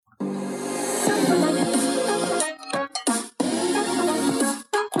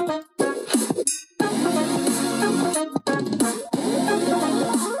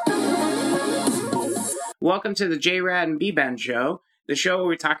Welcome to the J-Rad and B-Ben show, the show where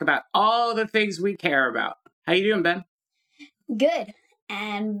we talk about all the things we care about. How you doing, Ben? Good.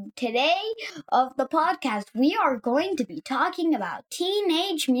 And today of the podcast, we are going to be talking about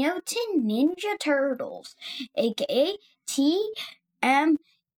Teenage Mutant Ninja Turtles, aka TMNT.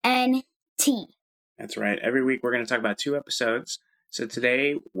 That's right. Every week we're going to talk about 2 episodes. So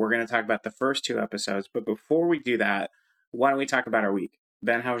today we're going to talk about the first 2 episodes. But before we do that, why don't we talk about our week?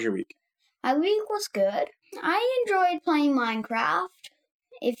 Ben, how was your week? My week was good. I enjoyed playing Minecraft.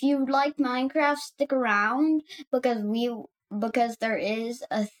 If you like Minecraft, stick around because there is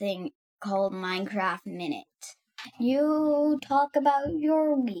a thing called Minecraft Minute. You talk about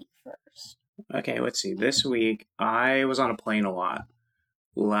your week first. Okay, let's see. This week I was on a plane a lot.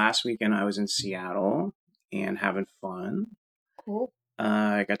 Last weekend I was in Seattle and having fun. Cool.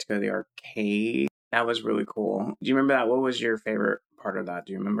 I got to go to the arcade. That was really cool. Do you remember that? What was your favorite part of that?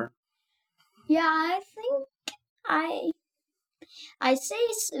 Do you remember? Yeah, I think I say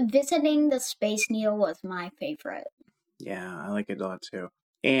visiting the Space Needle was my favorite. Yeah, I like it a lot too.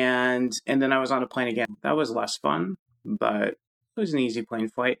 And then I was on a plane again. That was less fun, but it was an easy plane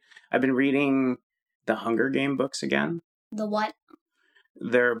flight. I've been reading the Hunger Game books again. The what?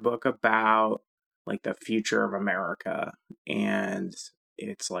 They're a book about like the future of America, and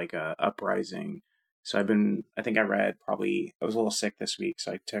it's like a uprising. So I think I was a little sick this week,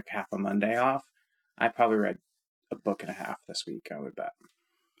 so I took half a Monday off. I probably read a book and a half this week, I would bet.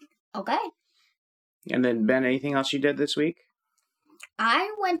 Okay. And then, Ben, anything else you did this week?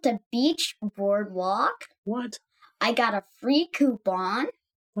 I went to Beach Boardwalk. What? I got a free coupon.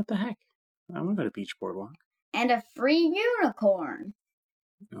 What the heck? I want to go to Beach Boardwalk. And a free unicorn.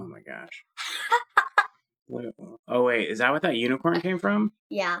 Oh my gosh. Wait, is that what that unicorn came from?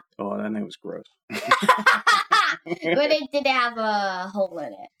 Yeah. Oh, that thing was gross. But it did have a hole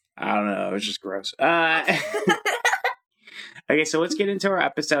in it. I don't know. It was just gross. Okay, so let's get into our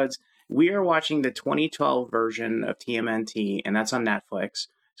episodes. We are watching the 2012 version of TMNT, and that's on Netflix.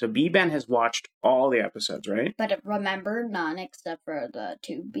 So B-Ben has watched all the episodes, right? But remember, none except for the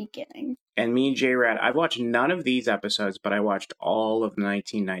 2 beginning. And me and J-Rad, I've watched none of these episodes, but I watched all of the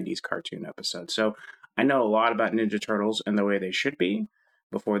 1990s cartoon episodes. So I know a lot about Ninja Turtles and the way they should be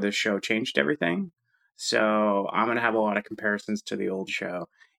before this show changed everything. So I'm going to have a lot of comparisons to the old show.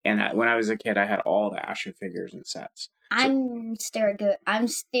 And when I was a kid, I had all the action figures and sets. I'm still good. I'm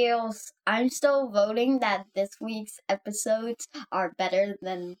still voting that this week's episodes are better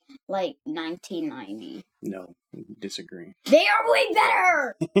than like 1990. No, disagree. They are way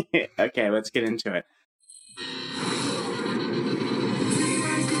better. Okay, let's get into it.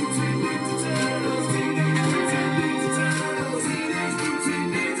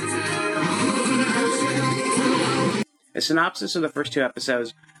 A synopsis of the first 2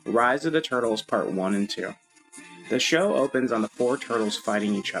 episodes, Rise of the Turtles Part 1 and 2. The show opens on the 4 turtles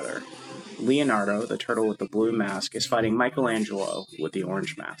fighting each other. Leonardo, the turtle with the blue mask, is fighting Michelangelo with the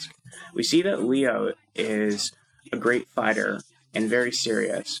orange mask. We see that Leo is a great fighter and very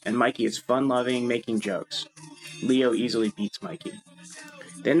serious, and Mikey is fun-loving, making jokes. Leo easily beats Mikey.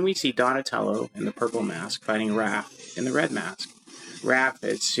 Then we see Donatello in the purple mask fighting Raph in the red mask. Raph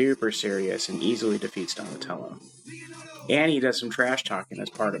is super serious and easily defeats Donatello. And he does some trash talking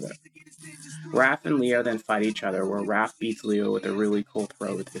as part of it. Raph and Leo then fight each other, where Raph beats Leo with a really cool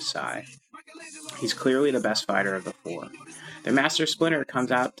throw with his sai. He's clearly the best fighter of the 4. Their master Splinter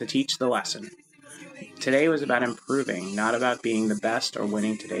comes out to teach the lesson. Today was about improving, not about being the best or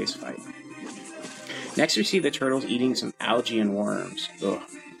winning today's fight. Next we see the turtles eating some algae and worms. Ugh,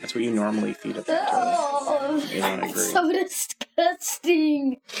 that's what you normally feed a pet turtle. Oh, I don't agree. so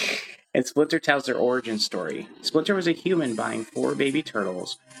disgusting. And Splinter tells their origin story. Splinter was a human buying 4 baby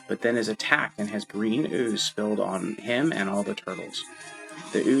turtles, but then is attacked and has green ooze spilled on him and all the turtles.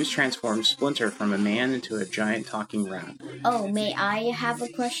 The ooze transforms Splinter from a man into a giant talking rat. Oh, may I have a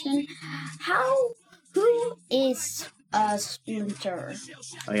question? Who is Splinter?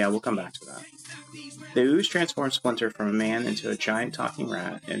 Oh yeah, we'll come back to that. The ooze transforms Splinter from a man into a giant talking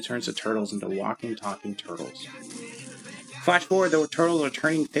rat and turns the turtles into walking, talking turtles. Flash forward, the turtles are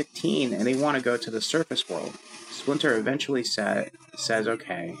turning 15 and they want to go to the surface world. Splinter eventually says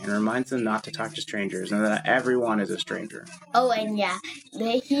okay and reminds them not to talk to strangers and that everyone is a stranger. Oh, and yeah,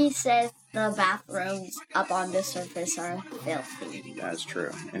 he says the bathrooms up on the surface are filthy. That's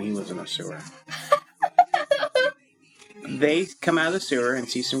true, and he lives in a sewer. They come out of the sewer and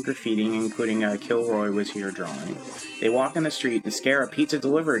see some graffiti, including a Kilroy was here drawing. They walk in the street and scare a pizza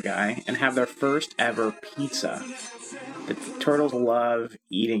delivery guy and have their first ever pizza. The turtles love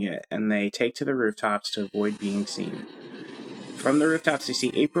eating it, and they take to the rooftops to avoid being seen. From the rooftops, you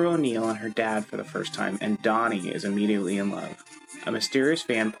see April O'Neil and her dad for the first time, and Donnie is immediately in love. A mysterious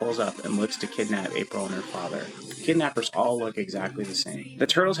van pulls up and looks to kidnap April and her father. Kidnappers all look exactly the same. The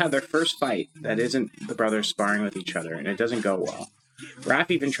Turtles have their first fight that isn't the brothers sparring with each other, and it doesn't go well.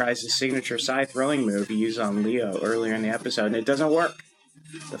 Raph even tries his signature side-throwing move he used on Leo earlier in the episode, and it doesn't work.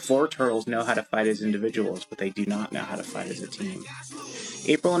 The four Turtles know how to fight as individuals, but they do not know how to fight as a team.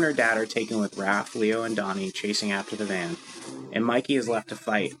 April and her dad are taken with Raph, Leo, and Donnie chasing after the van, and Mikey is left to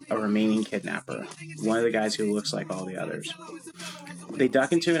fight a remaining kidnapper, one of the guys who looks like all the others. They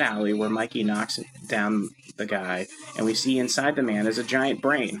duck into an alley where Mikey knocks down the guy, and we see inside the man is a giant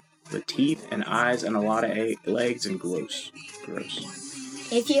brain with teeth and eyes and a lot of legs and gross.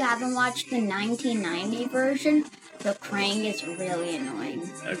 If you haven't watched the 1990 version, the Krang is really annoying.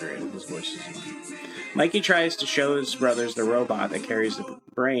 Agreed, his voice is annoying. Mikey tries to show his brothers the robot that carries the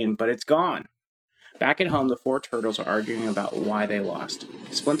brain, but it's gone. Back at home, the four Turtles are arguing about why they lost.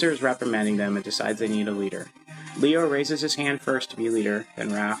 Splinter is reprimanding them and decides they need a leader. Leo raises his hand first to be leader, then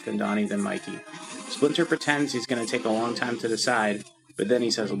Raph, then Donnie, then Mikey. Splinter pretends he's going to take a long time to decide, but then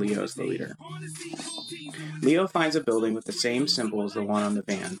he says Leo's the leader. Leo finds a building with the same symbol as the one on the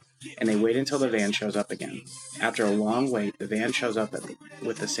van, and they wait until the van shows up again. After a long wait, the van shows up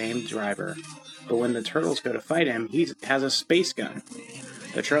with the same driver, but when the Turtles go to fight him, he has a space gun.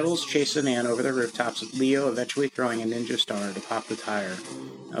 The Turtles chase the van over the rooftops, with Leo eventually throwing a ninja star to pop the tire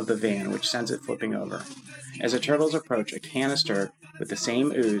of the van, which sends it flipping over. As the Turtles approach, a canister with the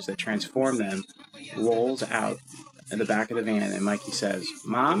same ooze that transformed them rolls out in the back of the van, and Mikey says,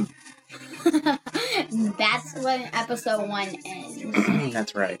 "Mom?" That's when episode 1 ends.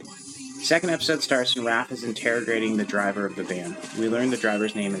 That's right. Second episode starts and Raph is interrogating the driver of the van. We learn the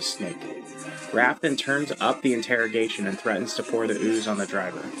driver's name is Snake. Raph then turns up the interrogation and threatens to pour the ooze on the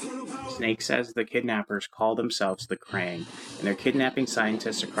driver. Snake says the kidnappers call themselves the Krang, and they're kidnapping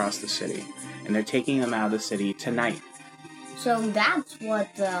scientists across the city, and they're taking them out of the city tonight. So that's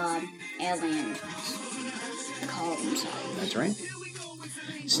what the aliens call themselves. That's right.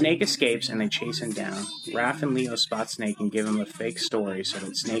 Snake escapes and they chase him down. Raph and Leo spot Snake and give him a fake story so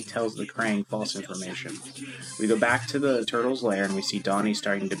that Snake tells the Krang false information. We go back to the Turtles' lair and we see Donnie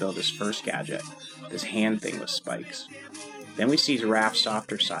starting to build his first gadget, this hand thing with spikes. Then we see Raph's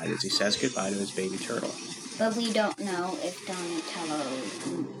softer side as he says goodbye to his baby turtle. But we don't know if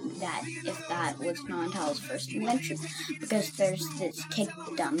that was Donatello's first invention, because there's this kick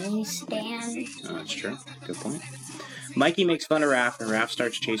dummy stand. Oh, that's true. Good point. Mikey makes fun of Raph, and Raph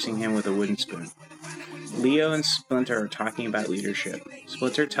starts chasing him with a wooden spoon. Leo and Splinter are talking about leadership.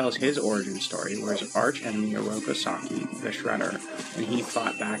 Splinter tells his origin story, where his arch enemy Oroku Saki, the Shredder, and he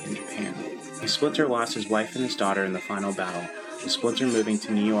fought back in Japan. Splinter lost his wife and his daughter in the final battle, with Splinter moving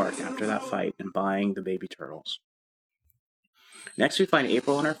to New York after that fight and buying the baby turtles. Next we find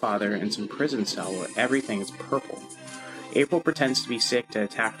April and her father in some prison cell where everything is purple. April pretends to be sick to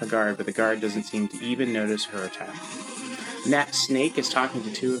attack the guard, but the guard doesn't seem to even notice her attack. Next, Snake is talking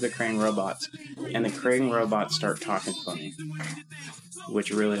to two of the Krang robots, and the Krang robots start talking funny,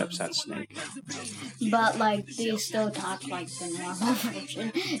 which really upsets Snake. But, they still talk like the normal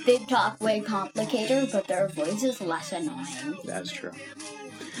version. They talk way complicated, but their voice is less annoying. That's true.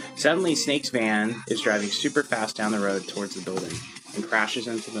 Suddenly, Snake's van is driving super fast down the road towards the building, and crashes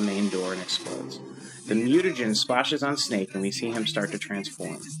into the main door and explodes. The mutagen splashes on Snake, and we see him start to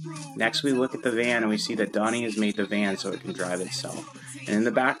transform. Next, we look at the van, and we see that Donnie has made the van so it can drive itself. And in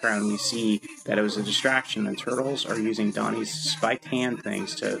the background, we see that it was a distraction, and Turtles are using Donnie's spiked hand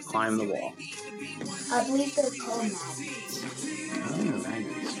things to climb the wall. I believe they're called magnets. Oh,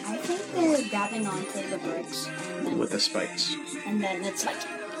 magnets. I think they're grabbing onto the bricks. And then, with the spikes. And then it's like...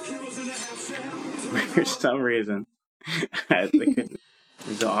 For some reason,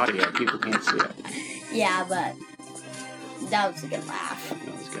 the audio, people can't see it. Yeah, but that was a good laugh.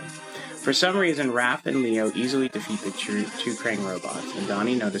 That was good. For some reason, Raph and Leo easily defeat the two Krang robots, and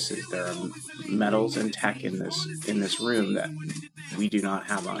Donnie notices there are metals and tech in this room that we do not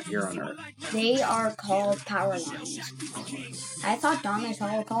have here on Earth. They are called power lines. I thought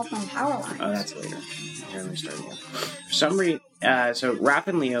Donatello called them power lines. Oh, that's later. Here, let me start again. For some reason, so Raph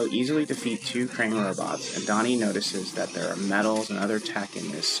and Leo easily defeat two Krang robots, and Donnie notices that there are metals and other tech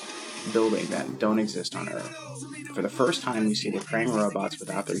in this building that don't exist on Earth. For the first time, we see the Krang robots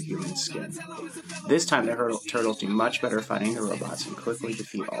without their human skin. This time, the Turtles do much better fighting the robots and quickly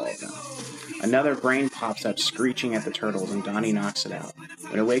defeat all of them. Another brain pops up, screeching at the Turtles, and Donnie knocks it out.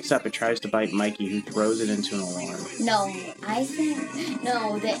 When it wakes up, it tries to bite Mikey, who throws it into an alarm.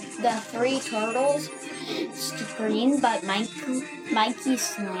 The three Turtles scream, but Mikey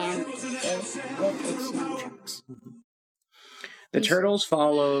slammed it with its nunchucks. The turtles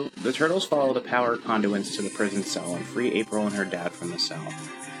follow the power conduits to the prison cell and free April and her dad from the cell.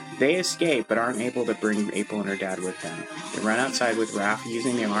 They escape, but aren't able to bring April and her dad with them. They run outside with Raph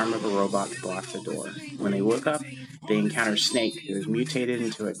using the arm of a robot to block the door. When they look up, they encounter Snake, who is mutated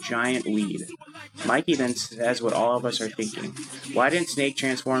into a giant weed. Mikey then says what all of us are thinking. Why didn't Snake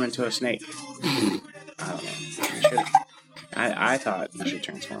transform into a snake? I don't know. I thought he should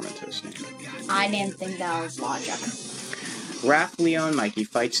transform into a snake. I didn't think that was logic. Raph, Leo, and Mikey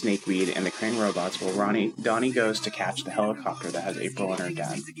fight Snakeweed and the Crane robots while Donnie goes to catch the helicopter that has April and her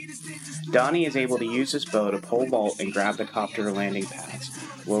dad. Donnie is able to use his bow to pole vault and grab the copter landing pads,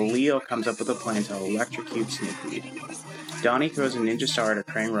 while Leo comes up with a plan to electrocute Snakeweed. Donnie throws a ninja star at a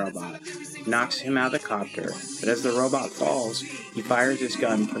Crane robot, knocks him out of the copter, but as the robot falls, he fires his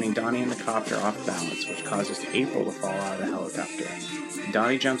gun, putting Donnie and the copter off balance, which causes April to fall out of the helicopter.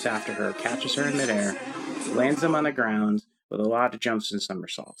 Donnie jumps after her, catches her in midair, lands them on the ground, with a lot of jumps and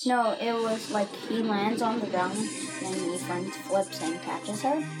somersaults. No, it was like he lands on the ground, then he front flips and catches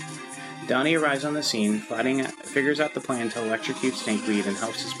her. Donnie arrives on the scene, figures out the plan to electrocute Snakeweed and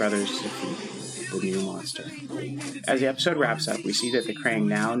helps his brothers defeat the new monster. As the episode wraps up, we see that the Krang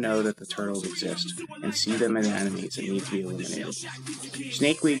now know that the turtles exist and see them as enemies that need to be eliminated.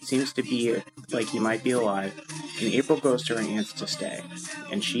 Snakeweed seems to be like he might be alive, and April goes to her aunt's to stay,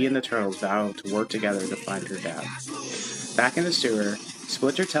 and she and the turtles vow to work together to find her dad. Back in the sewer,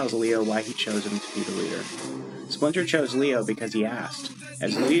 Splinter tells Leo why he chose him to be the leader. Splinter chose Leo because he asked.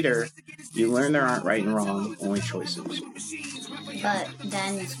 As leader, you learn there aren't right and wrong, only choices. But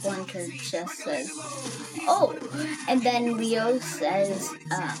then Splinter just says, oh! And then Leo says,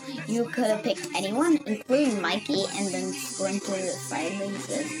 you could have picked anyone, including Mikey, and then Splinter silently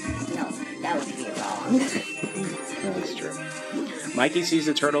says, no, that would be wrong. That's true. Mikey sees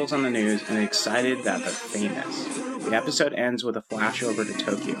the turtles on the news and is excited that they're famous. The episode ends with a flash over to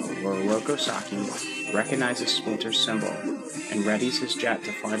Tokyo, where Oroko Saki recognizes Splinter's symbol and readies his jet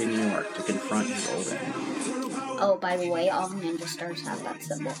to fly to New York to confront his old enemy. Oh, by the way, all ninja stars have that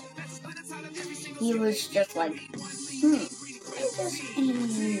symbol. He was just like, this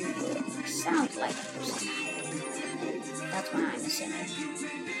sounds like a person. That's what I'm assuming.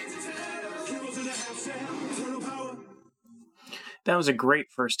 That was a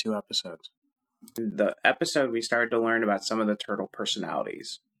great first two episodes. The episode, we started to learn about some of the turtle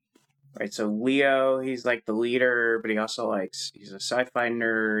personalities. Right, so Leo, he's like the leader, but he also he's a sci-fi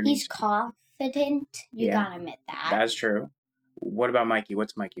nerd. He's confident. You gotta admit that. That's true. What about Mikey?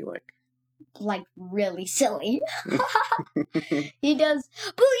 What's Mikey like? Like, really silly. He does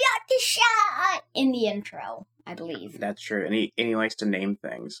Booyakasha in the intro, I believe. That's true. And he likes to name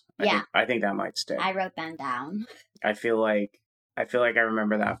things. I think that might stick. I wrote them down. I feel like I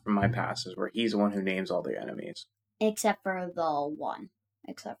remember that from my passes, where he's the one who names all the enemies. Except for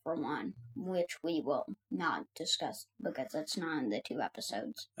one, which we will not discuss because it's not in the 2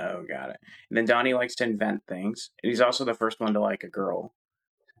 episodes. Oh, got it. And then Donnie likes to invent things. And he's also the first one to like a girl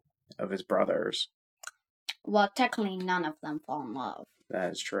of his brothers. Well, technically none of them fall in love.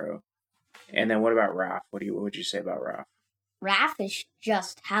 That is true. And then what about Raph? What would you say about Raph? Raph is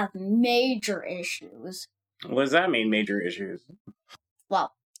just have major issues. What does that mean, major issues?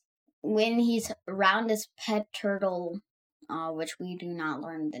 Well, when he's around his pet turtle, which we do not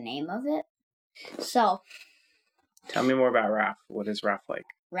learn the name of it. So, tell me more about Raph. What is Raph like?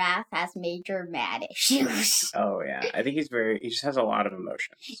 Raph has major mad issues. Oh, yeah. I think he just has a lot of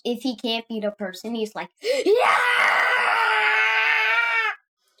emotions. If he can't beat a person, he's like, yeah!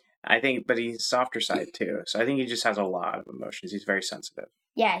 But he's softer side too. So I think he just has a lot of emotions. He's very sensitive.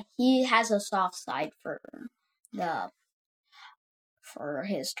 Yeah, he has a soft side for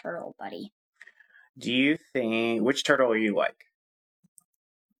his turtle buddy. Do you think, which turtle are you like?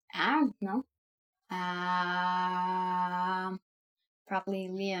 I don't know. Probably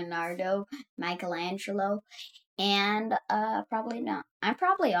Leonardo, Michelangelo, and probably not. I'm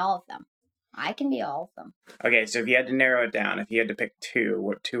probably all of them. I can be all of them. Okay, so if you had to narrow it down, if you had to pick 2,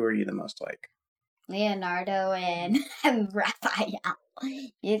 what 2 are you the most like? Leonardo and Raphael.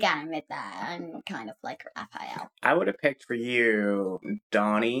 You gotta admit that. I'm kind of like Raphael. I would have picked for you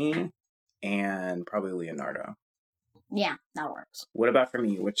Donnie and probably Leonardo. Yeah, that works. What about for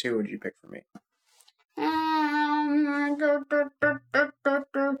me? What 2 would you pick for me?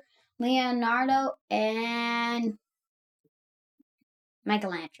 Leonardo and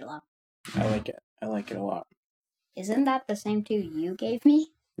Michelangelo. I like it. I like it a lot. Isn't that the same 2 you gave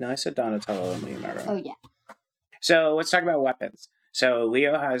me? No, I said Donatello and Leonardo. Oh, yeah. So let's talk about weapons. So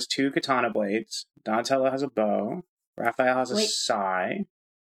Leo has 2 katana blades. Donatello has a bow. Raphael has a sai.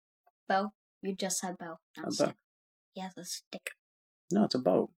 Bow? You just said bow. A bow. He has a stick. No, it's a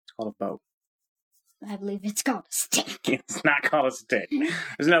bow. It's called a bow. I believe it's called a stick. It's not called a stick.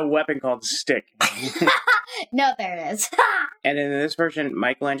 There's no weapon called a stick. No, there is. And in this version,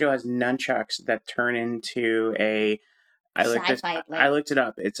 Michelangelo has nunchucks that turn into a... I looked it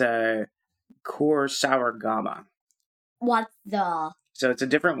up. It's a Kurosawa. What the? So it's a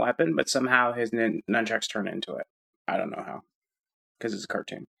different weapon, but somehow his nunchucks turn into it. I don't know how. Because it's a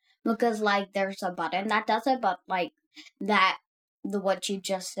cartoon. Because, like, there's a button that does it, but, like, what you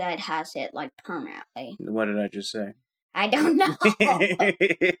just said has it, like, permanently. What did I just say? I don't know.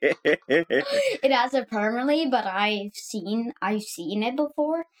 It has it permanently, but I've seen it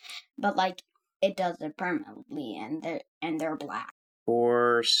before. But, like, it does it permanently, and they're black.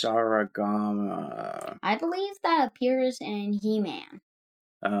 Or Saragama. I believe that appears in He-Man.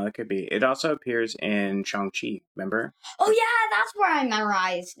 It could be. It also appears in Shang-Chi, remember? Oh, yeah, that's where I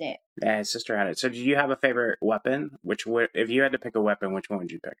memorized it. Yeah, his sister had it. So, do you have a favorite weapon? If you had to pick a weapon, which one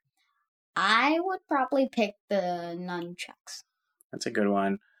would you pick? I would probably pick the nunchucks. That's a good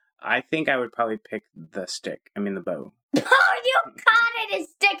one. I think I would probably pick the stick. I mean, the bow. Oh, you called it a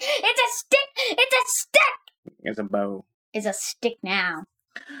stick! It's a stick! It's a stick! It's a bow. It's a stick now.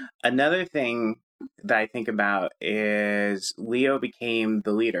 Another thing that I think about is Leo became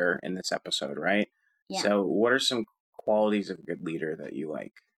the leader in this episode, right? Yeah. So what are some qualities of a good leader that you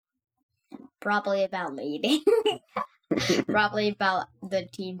like? Probably about leading. Probably about the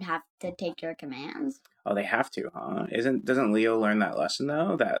team have to take your commands. Oh, they have to, huh? Doesn't Leo learn that lesson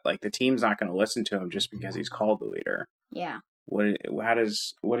though? That like the team's not going to listen to him just because he's called the leader. Yeah. What did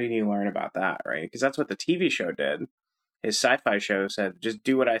he learn about that, right? Because that's what the TV show did. His sci-fi show said, just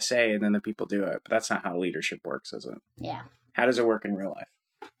do what I say and then the people do it. But that's not how leadership works, is it? Yeah. How does it work in real life?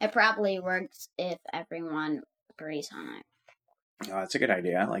 It probably works if everyone agrees on it. Oh, that's a good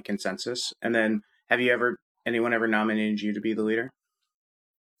idea, like consensus. And then, anyone ever nominated you to be the leader?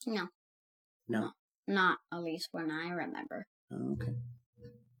 No. No? Not at least when I remember. Oh, okay.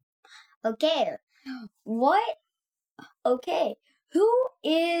 Okay. Okay. Who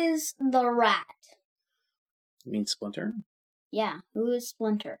is the rat? You mean Splinter? Yeah, who is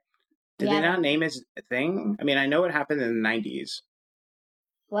Splinter? Did they not name his thing? I mean, I know what happened in the 90s.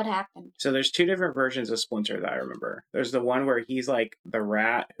 What happened? So there's two different versions of Splinter that I remember. There's the one where he's like the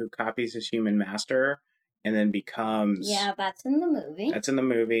rat who copies his human master and then becomes... Yeah, that's in the movie. That's in the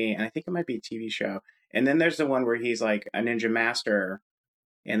movie, and I think it might be a TV show. And then there's the one where he's like a ninja master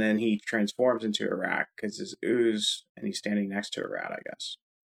and then he transforms into a rat because his ooze and he's standing next to a rat, I guess.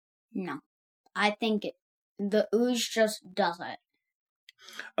 No. I think the ooze just does it.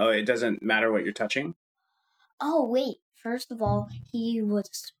 Oh, it doesn't matter what you're touching? Oh, wait. First of all, he was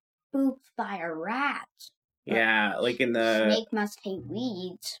spooked by a rat. Yeah, like in the... Snake must hate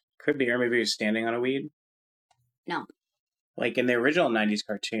weeds. Could be, or maybe he was standing on a weed? No. Like in the original 90s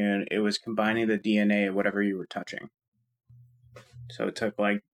cartoon, it was combining the DNA of whatever you were touching. So it took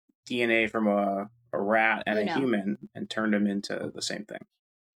like DNA from a rat and a human and turned them into the same thing.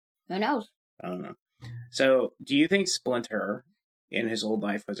 Who knows? I don't know. So, do you think Splinter in his old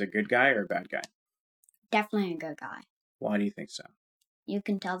life was a good guy or a bad guy? Definitely a good guy. Why do you think so? You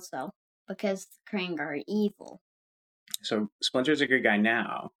can tell so. Because the Krang are evil. So, Splinter's a good guy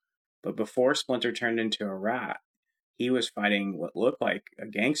now, but before Splinter turned into a rat, he was fighting what looked like a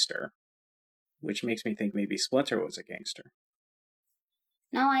gangster, which makes me think maybe Splinter was a gangster.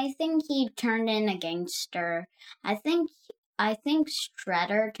 No, I think he turned in a gangster. I think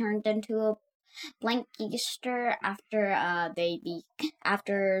Shredder turned into a blank gangster after they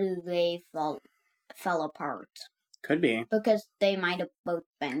fell apart. Could be. Because they might have both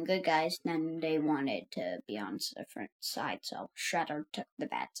been good guys, then they wanted to be on different sides, so Shredder took the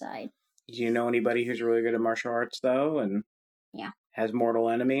bad side. Do you know anybody who's really good at martial arts, though, and has mortal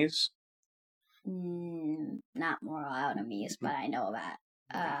enemies? Not mortal enemies, but I know that.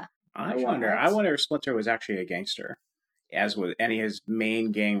 I wonder if Splinter was actually a gangster, and his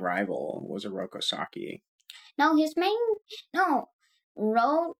main gang rival was Oroku Saki.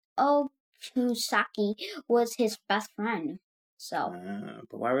 Oroku Saki was his best friend. So.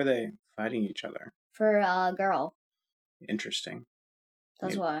 But why were they fighting each other? For a girl. Interesting.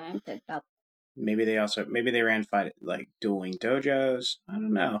 That's what I picked up. Maybe they ran like dueling dojos. I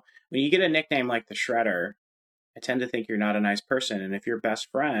don't know. When you get a nickname like the Shredder, I tend to think you're not a nice person, and if your best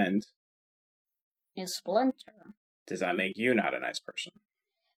friend is Splinter, does that make you not a nice person?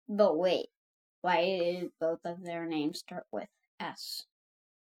 But wait, why did both of their names start with S?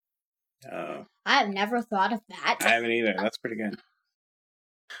 Oh. I've never thought of that. I haven't either. That's pretty good.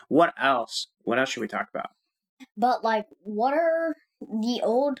 What else? What else should we talk about? But, like, what are the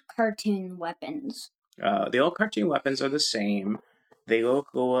old cartoon weapons? The old cartoon weapons are the same. They look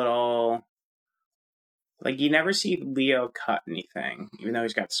a little... Like, you never see Leo cut anything, even though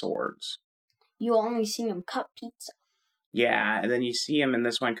he's got swords. You only see him cut pizza. Yeah, and then you see him in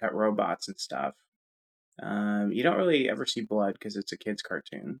this one cut robots and stuff. You don't really ever see blood because it's a kid's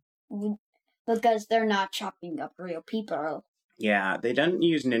cartoon. Because they're not chopping up real people. Yeah, they didn't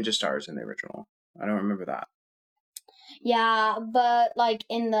use ninja stars in the original. I don't remember that. Yeah, but like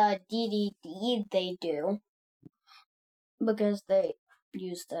in the DVD they do. Because they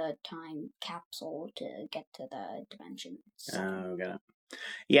use the time capsule to get to the dimension. Oh, got it.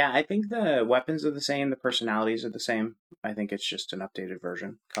 Yeah, I think the weapons are the same, the personalities are the same. I think it's just an updated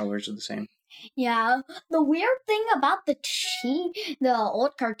version. Colors are the same. Yeah, the weird thing about the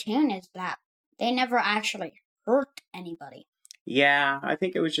old cartoon is that they never actually hurt anybody. Yeah, I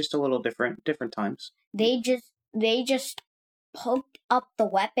think it was just a little different times. They just poked up the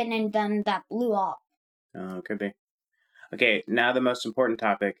weapon and then that blew off. Oh, could be. Okay, now the most important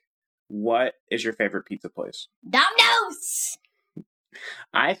topic. What is your favorite pizza place? Domino's!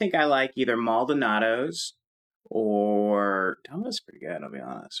 I think I like either Maldonado's or Domino's is pretty good, I'll be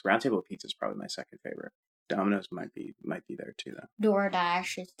honest. Round Table Pizza is probably my second favorite. Domino's might be there too, though.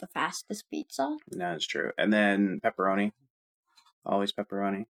 DoorDash is the fastest pizza. No, it's true. And then pepperoni. Always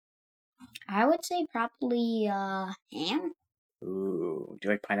pepperoni. I would say probably ham. Ooh, do you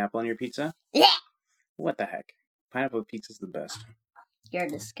like pineapple on your pizza? Yeah. What the heck? Pineapple pizza's the best. You're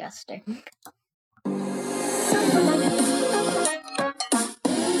disgusting.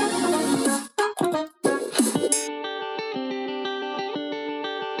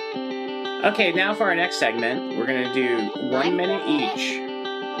 Okay, now for our next segment, we're going to do 1 minute each.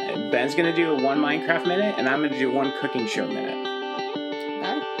 Ben's going to do a 1 Minecraft minute, and I'm going to do 1 cooking show minute.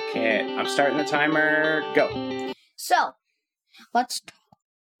 Okay, I'm starting the timer. Go. So, let's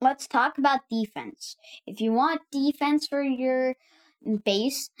talk about defense. If you want defense for your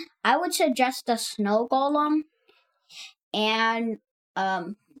base, I would suggest a snow golem and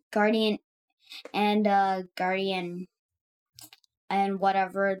guardian and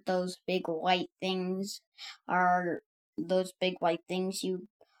whatever those big white things are. Those big white things you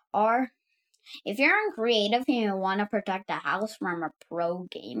are. If you're in creative and you want to protect a house from a pro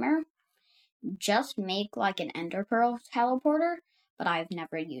gamer, just make like an ender pearl teleporter. But I've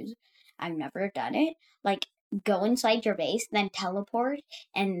never done it. Like, go inside your base, then teleport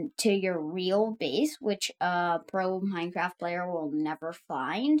and to your real base, which a pro Minecraft player will never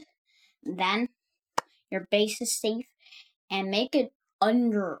find. Then your base is safe, and make it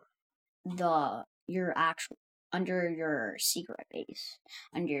under your secret base,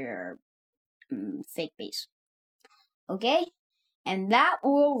 under your fake base. Okay? And that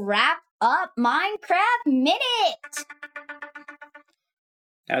will wrap up Minecraft Minute!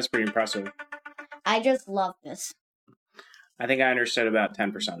 That was pretty impressive. I just love this. I think I understood about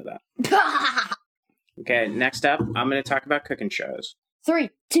 10% of that. Okay, next up, I'm going to talk about cooking shows. 3,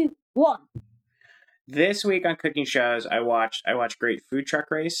 2, 1. This week on cooking shows, I watched Great Food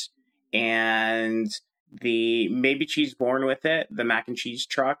Truck Race, and the Maybe Cheese Born with it, the mac and cheese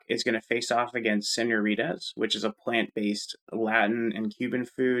truck, is going to face off against Senoritas, which is a plant-based Latin and Cuban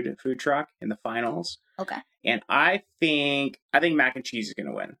food truck in the finals. Okay. And I think mac and cheese is going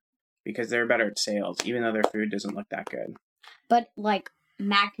to win because they're better at sales, even though their food doesn't look that good. But like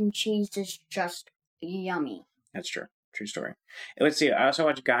mac and cheese is just yummy. That's true. True story. Let's see. I also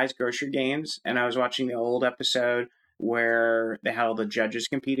watched Guys Grocery Games, and I was watching the old episode where they had all the judges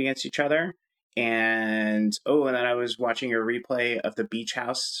compete against each other. And then I was watching a replay of the beach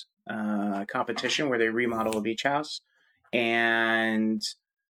house competition where they remodel a beach house. And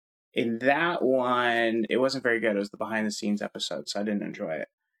in that one, it wasn't very good. It was the behind the scenes episode, so I didn't enjoy it.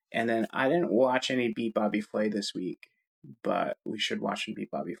 And then I didn't watch any Beat Bobby Flay this week, but we should watch some Beat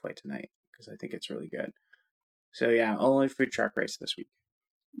Bobby Flay tonight because I think it's really good. So yeah, only food truck race this week.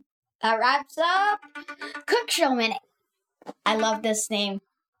 That wraps up Cook Show Minute. I love this name.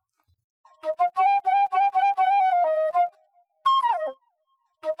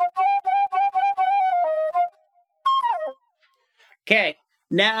 Okay,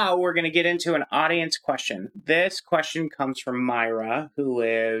 now we're going to get into an audience question. This question comes from Myra, who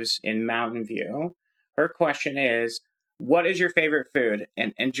lives in Mountain View. Her question is, what is your favorite food?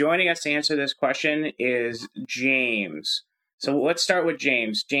 And joining us to answer this question is James. So let's start with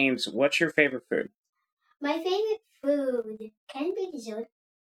James. James, what's your favorite food? My favorite food can be dessert.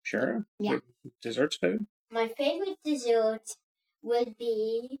 Sure. Yeah. Dessert's food? My favorite dessert would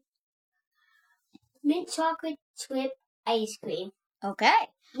be mint chocolate chip ice cream. Okay.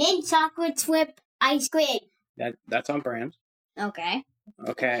 Mint chocolate chip ice cream. That's on brand. Okay.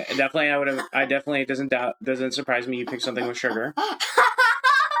 Okay, definitely. I definitely doesn't surprise me you picked something with sugar.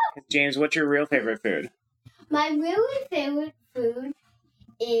 James, what's your real favorite food? My really favorite food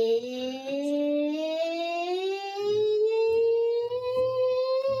is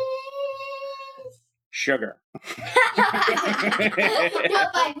Sugar. no,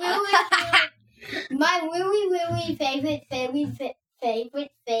 my really favorite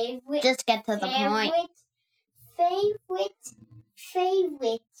Just get to the point.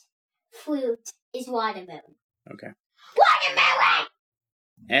 favorite fruit is watermelon. Okay. Watermelon!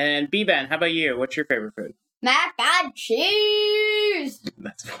 And B-Ben, how about you? What's your favorite food? Mac and cheese!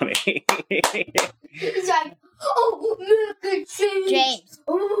 That's funny. He's like, oh, mac and cheese. James.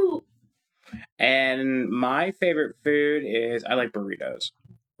 Oh. And my favorite food is I like burritos.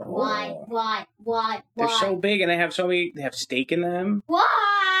 Why? They're so big and they have they have steak in them.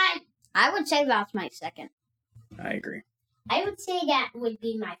 Why? I would say that's my second. I agree. I would say that would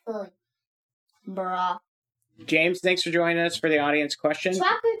be my food. Bruh. James, thanks for joining us for the audience question.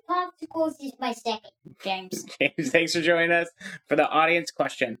 Chocolate popsicles is my second. James. James, thanks for joining us for the audience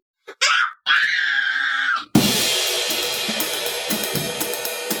question.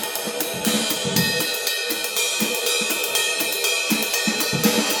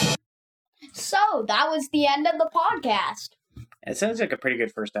 So, that was the end of the podcast. It sounds like a pretty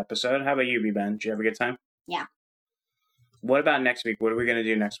good first episode. How about you, B-Ben? Did you have a good time? Yeah. What about next week? What are we going to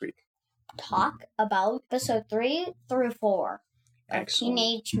do next week? Talk about episode 3 through 4 of Excellent.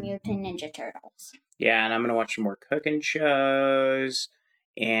 Teenage Mutant Ninja Turtles. Yeah, and I'm going to watch some more cooking shows.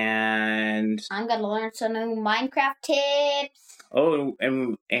 And I'm going to learn some new Minecraft tips. oh,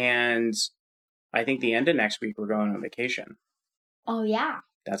 and I think the end of next week we're going on vacation. Oh, yeah.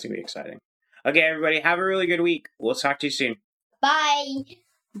 That's going to be exciting. Okay, everybody, have a really good week. We'll talk to you soon. Bye.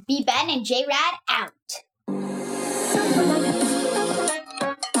 B-Ben and J-Rad out.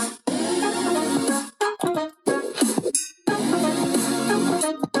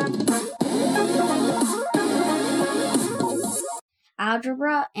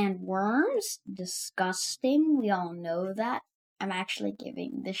 Algebra and worms? Disgusting. We all know that. I'm actually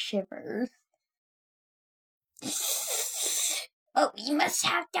giving the shivers. Oh, we must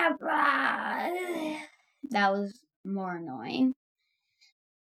have to run. That was more annoying.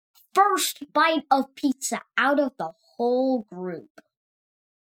 First bite of pizza out of the whole group.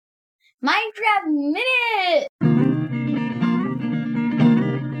 Minecraft Minute!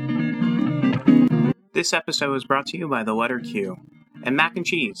 This episode was brought to you by the letter Q and mac and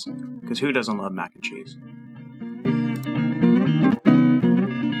cheese, because who doesn't love mac and cheese?